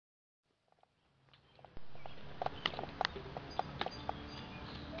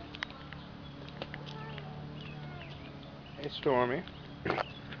Stormy.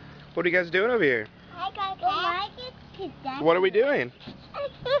 What are you guys doing over here? I What are we doing?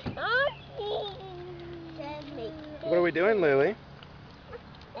 What are we doing, Lily?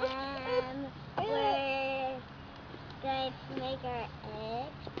 We're going to make our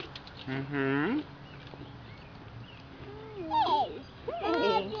eggs. Mm-hmm.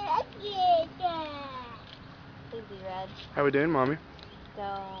 How we doing, Mommy? So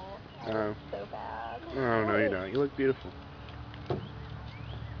Oh. So bad. Oh, no, you don't. You look beautiful.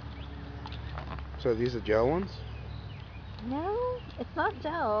 So are these the gel ones? No, it's not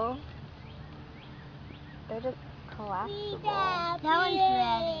gel. They're just collapsible. That one's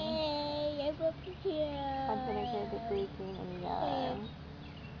ready. Red vinegar, the green and yellow.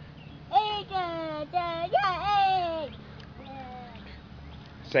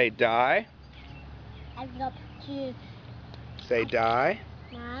 Say die. I've got two. Say die.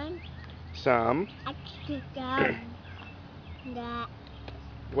 9. Some. I took that.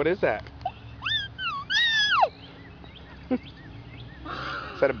 What is that? Is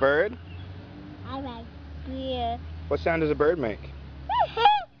that a bird? I like beer. What sound does a bird make?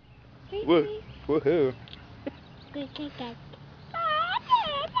 Woo. Woohoo. What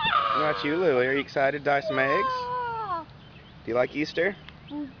about you, Lily? Are you excited to dye some eggs? Do you like Easter?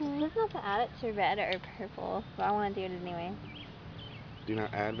 Mm-hmm. This is to add it to red or purple, so I want to do it anyway. Do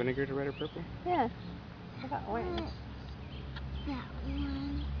not add vinegar to red or purple? Yeah. How about orange? That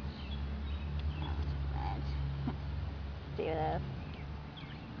one. That was red. Do this.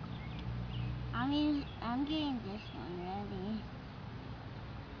 I'm getting this one ready.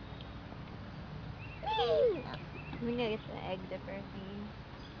 I'm gonna get the egg dipper thing.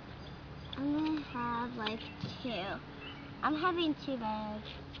 I'm gonna have like 2. I'm having 2 bags.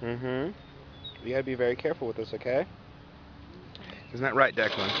 Mm-hmm. You gotta be very careful with this, okay? Isn't that right,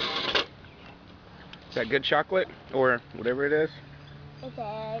 Declan? Is that good chocolate? Or whatever it is? It's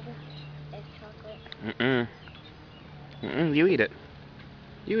egg chocolate. Mm-mm. Mm-mm, you eat it.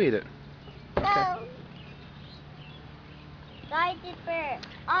 You eat it. Okay. No. Guy dipper.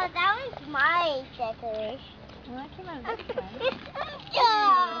 Oh, that was my decoration. Well, that came out of this one.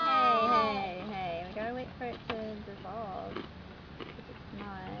 Hey, we gotta wait for it to dissolve. It's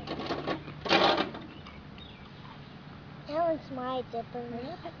not. That was my dipper. Maybe I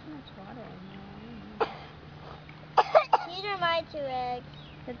put too much water in there. These are my 2 eggs.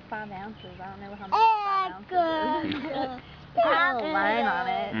 It's 5 ounces. I don't know how much 5 ounces is. There's a little line on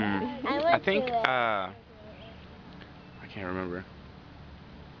it. I think, I can't remember.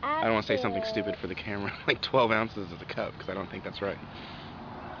 I don't want to say something stupid for the camera. Like 12 ounces is a cup, because I don't think that's right.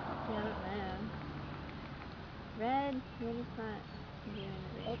 Yeah, I don't know. Red, maybe it's not doing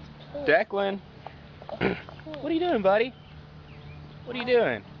it. It's pink. Declan! What are you doing, buddy? What are you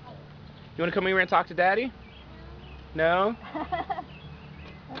doing? You want to come over and talk to Daddy? No?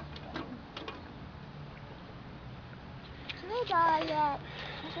 Can we die yet?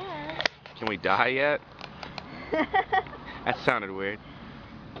 Sure. Can we die yet? That sounded weird.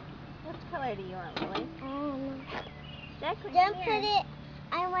 What color do you want, Lily? Declan, Don't come put here. it.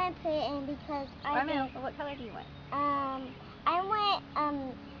 I want to put it in because I know. What color do you want? I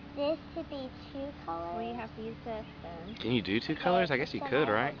want this to be 2 colors. Well, you have to use this then. Can you do 2 colors? I guess you could,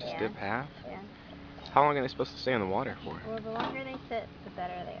 right? Just dip half. Yeah. How long are they supposed to stay in the water for? Well, the longer they sit, the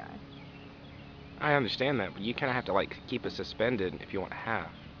better they are. I understand that, but you kind of have to like keep it suspended if you want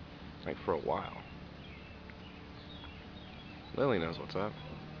half, like for a while. Lily knows what's up.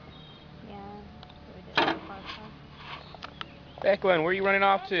 Yeah. So we did it. Declan, where are you running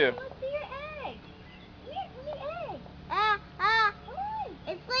off to? Look for your egg. Here, the egg.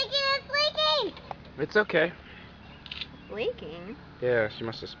 It's leaking. It's leaking. It's okay. It's leaking. Yeah, she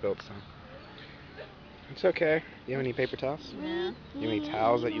must have spilled some. It's okay. You have any paper towels? No. You have any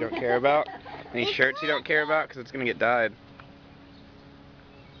towels that you don't care about? Any shirts you don't care about? Because it's going to get dyed.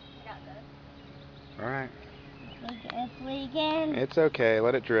 I got this. Alright. It's leaking. It's okay.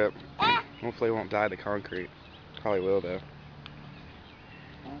 Let it drip. Hopefully it won't dye the concrete. Probably will, though.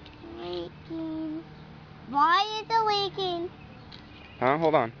 It's leaking. Why is it leaking? Huh?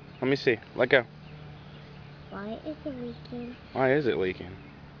 Hold on. Let me see. Let go. Why is it leaking? Why is it leaking?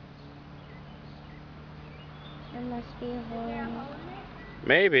 There must be a hole.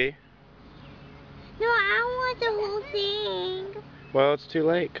 Maybe. No, I want the whole thing. Well, it's too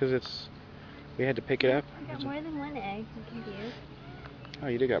late because we had to pick it up. I got more than one egg. I'm confused. Oh,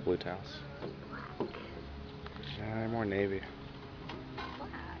 you do got blue towels. They're more navy.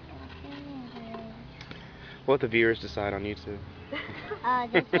 We'll let the viewers decide on YouTube.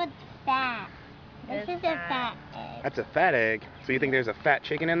 This one's fat. This is a fat egg. That's a fat egg. So you think there's a fat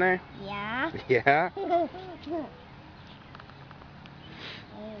chicken in there? Yeah. Yeah?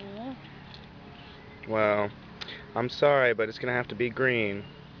 Well, I'm sorry, but it's gonna have to be green.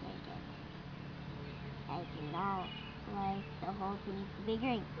 I do not like the whole thing to be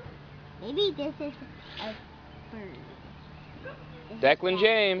green. Maybe this is a bird. Declan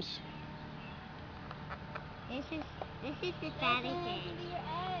James. This is the fattest egg.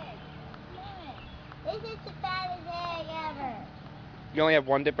 This is the fattest egg ever. You only have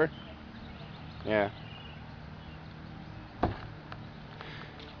one dipper? Yeah.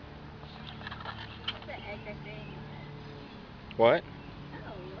 What? Oh,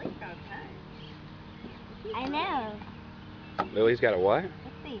 Lily's got a pet. I know. Lily's got a what? Let's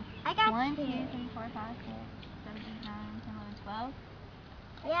see. I got 1, 2, two. 3, 4, 5, 6, 7, 8, 9, 10, 11, 12.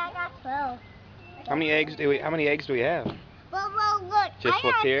 Yeah, I got 12. How many eggs do we have? Well, look. Just I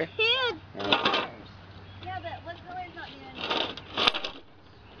what's got here? 2 Yeah, but what color's not doing?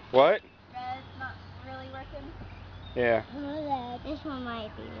 What? Red's not really working. Yeah. This one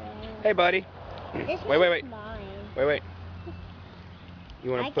might be red. Hey, buddy. This Wait. one's mine. Wait. You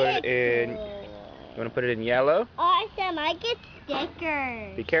want to put it in? You want to put it in yellow? Awesome! I get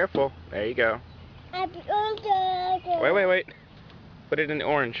stickers. Be careful. There you go. Wait. Wait. Put it in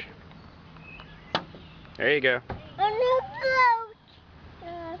orange. There you go.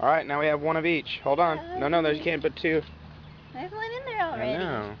 All right, now we have one of each. Hold on. No, you can't put 2. There's one in there already. I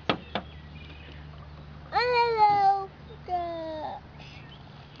know.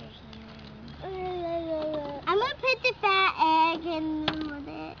 I'm gonna put the fat egg in with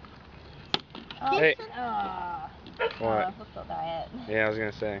it. Oh, Hey. What? We'll still diet. Yeah, I was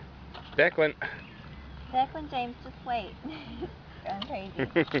gonna say. Declan. Deklan James, just wait. Going crazy.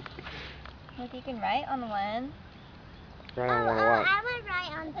 Look, you can write on the one. Right on one a lot. I would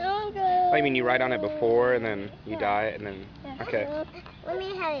write on Oh, you mean you write on it before and then you dye it and then... Yeah. Okay. Let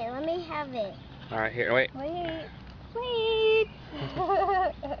me have it. All right, here, wait. Wait.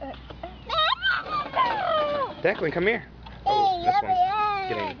 Declan, come here. Hey, Oh, this let me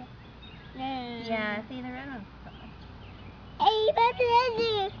one's in. getting... Yeah, see the red one's Hey,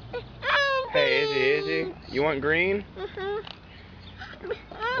 Hey, Izzy. You want green?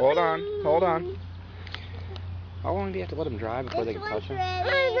 Hold on. How long do you have to let them dry before they can touch them?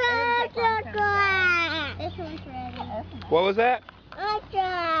 This one's ready. What was that?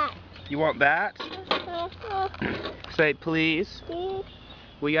 You want that? Say please.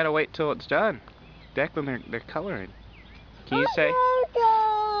 We gotta wait till it's done. Declan, they're coloring. Can you say?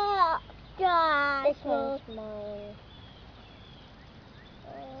 This one's mine.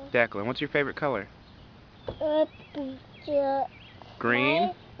 Declan, what's your favorite color?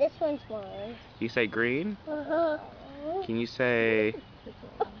 Green? This one's mine. You say green? Can you say...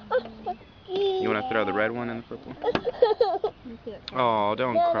 You want to throw the red one in the purple? Oh,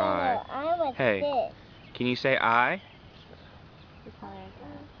 don't cry. Hey, can you say I?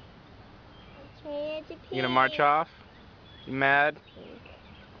 You gonna march off? You mad?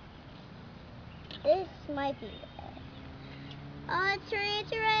 This might be red. Oh, it's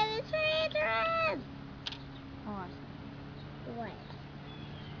red. What?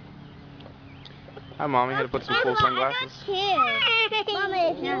 Hi, Mommy. Had to put some cool sunglasses. Mama,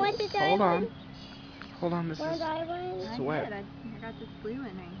 if you want to dye Hold on. one, Hold on, this is wet. I got this blue one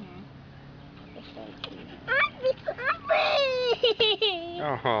right here.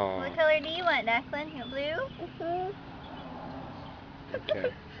 Oh. What color do you want, Declan? You want blue?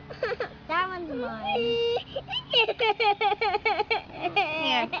 Okay. That one's mine.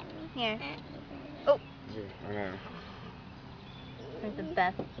 Here. Oh. I know. It's the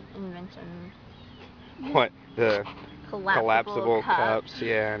best invention. What? The Collapsible cups.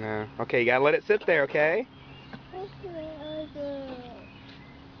 Yeah, I know. Okay, you gotta let it sit there, okay? Is it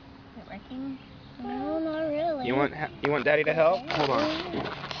working? No, not really. You want Daddy to help? Hold on.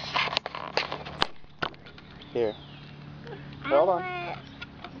 Here. Hold on.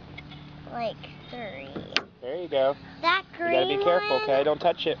 Like 3. There you go. That green You gotta be careful, one, okay? Don't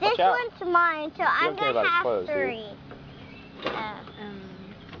touch it. This Watch out. one's mine, so I'm don't care gonna about his have clothes, do you? 3.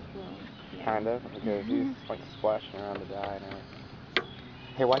 Kind of, because he's like splashing around the dye now.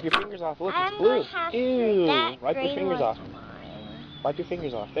 Here, wipe your fingers off. Look, I'm it's blue. gonna have Ew. that Wipe your green fingers off. one's mine. Wipe your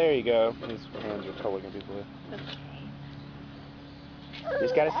fingers off. There you go. His hands are totally gonna be blue. You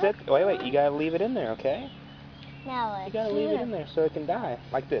just gotta sit. Wait. You gotta leave it in there, okay? Now let's You gotta leave it in there so it can dye.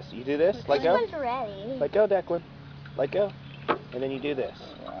 Like this. You do this. Let go. This one's ready. Let go, Declan. Let go. And then you do this.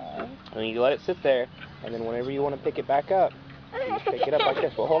 And then you let it sit there. And then whenever you want to pick it back up, you just pick it up like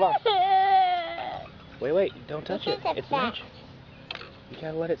this. Well, hold on. Wait. Don't touch it. It's magic. You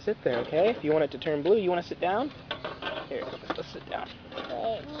gotta let it sit there, okay? If you want it to turn blue, you want to sit down? Here, let's sit down.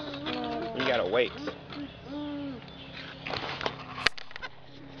 You gotta wait.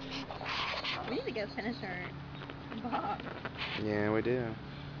 Really? to go finish our box. Yeah, we do.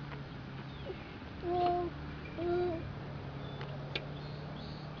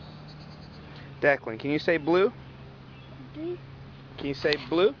 Declan, can you say blue? Can you say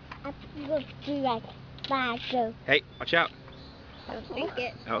blue? Hey, watch out. Don't drink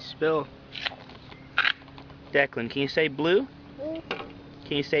it. I'll spill. Declan, can you say blue?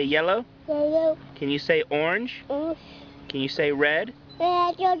 Can you say yellow? Can you say orange? Can you say red?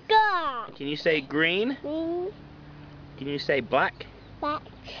 Can you say green? Can you say black?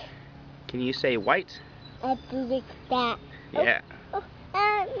 Can you say white? Yeah.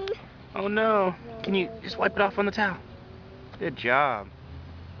 Oh no. Can you just wipe it off on the towel? Good job.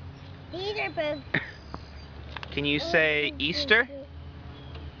 These are both. Can you say Easter?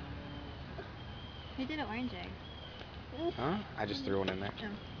 Who did an orange egg? Huh? I just threw one in there.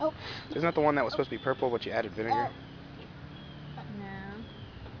 Oh. Isn't that the one that was supposed to be purple but you added vinegar? No.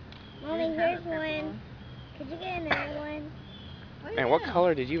 Mommy, here's one. Could you get another one? Man, what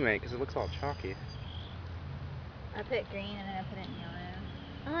color did you make? Because it looks all chalky. I put green and then I put it in yellow.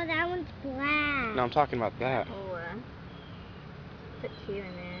 Oh, that one's black. No, I'm talking about that. Or put two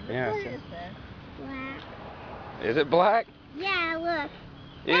in there. Yeah, What so- is this? Black. Is it black? Yeah, look.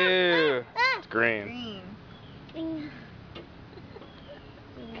 Ew. It's green. Green.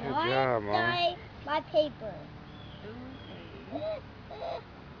 Good job, Mom. Dye my paper.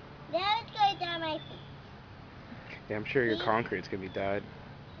 Now it's going down my feet. Yeah, I'm sure your concrete's going to be dyed.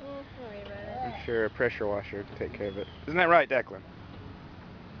 Don't worry about it. I'm sure a pressure washer can take care of it. Isn't that right, Declan?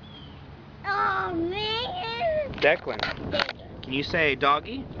 Oh, man. Declan, can you say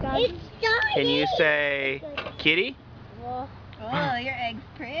doggy? It's doggy. Can you say kitty? Oh, your egg's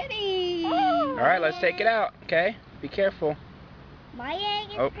pretty. Oh. All right, let's take it out, okay? Be careful. My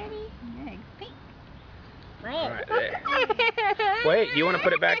egg is Oh. pretty. Your egg's pink. My All egg. right, there. Wait, you want to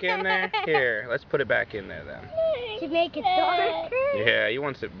put it back in there? Here, let's put it back in there then. To make it darker? Yeah, you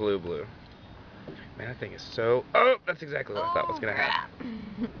want it blue. Man, that thing is so... Oh, that's exactly what I thought was going to happen.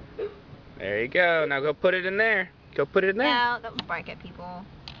 There you go. Now go put it in there. Go put it in there. No, don't bark at people.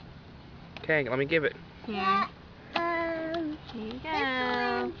 Okay, let me give it. Yeah. Here you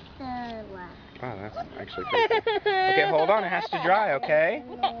go. Wow, that's actually pretty cool. Okay, hold on. It has to dry, okay?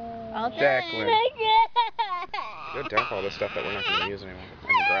 All done. Declan. Go dump all this stuff that we're not going to use anymore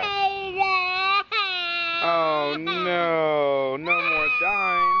in the grass. Oh, no. No more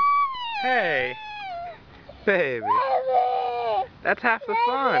dying. Hey. Baby. That's half the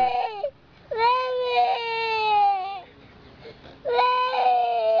fun.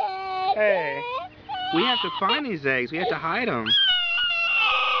 Hey. We have to find these eggs. We have to hide them.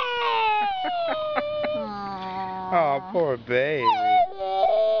 Oh, poor baby.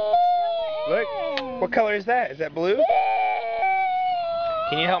 Look. What color is that? Is that blue?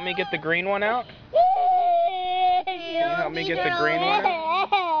 Can you help me get the green one out? Can you help me get the green one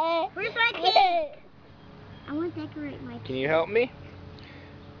out? Where's my cake? I want to decorate my cake. Can you help me?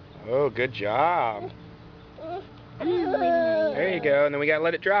 Oh, good job. There you go. And then we gotta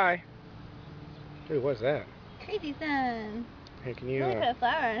let it dry. Ooh, what's that? Crazy sun. Hey, can you? Look at a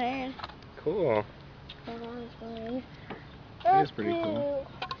flower in here. Cool. That is pretty cool.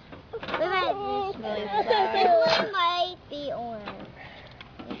 What about this one? This one might be orange.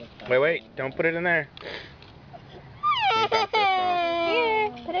 Wait. Don't put it in there. You got this, Here,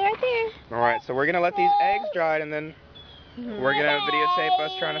 put it right there. All right, so we're gonna let these eggs dry, and then we're gonna videotape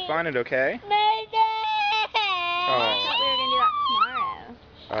us trying to find it. Okay? I thought we were gonna do that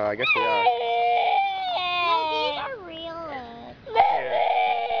tomorrow. I guess we are. No, these are real eggs.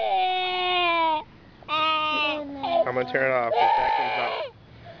 I'm gonna turn it off because Declan's not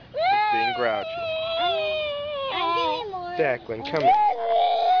being grouchy. I'm getting more. Declan, come here.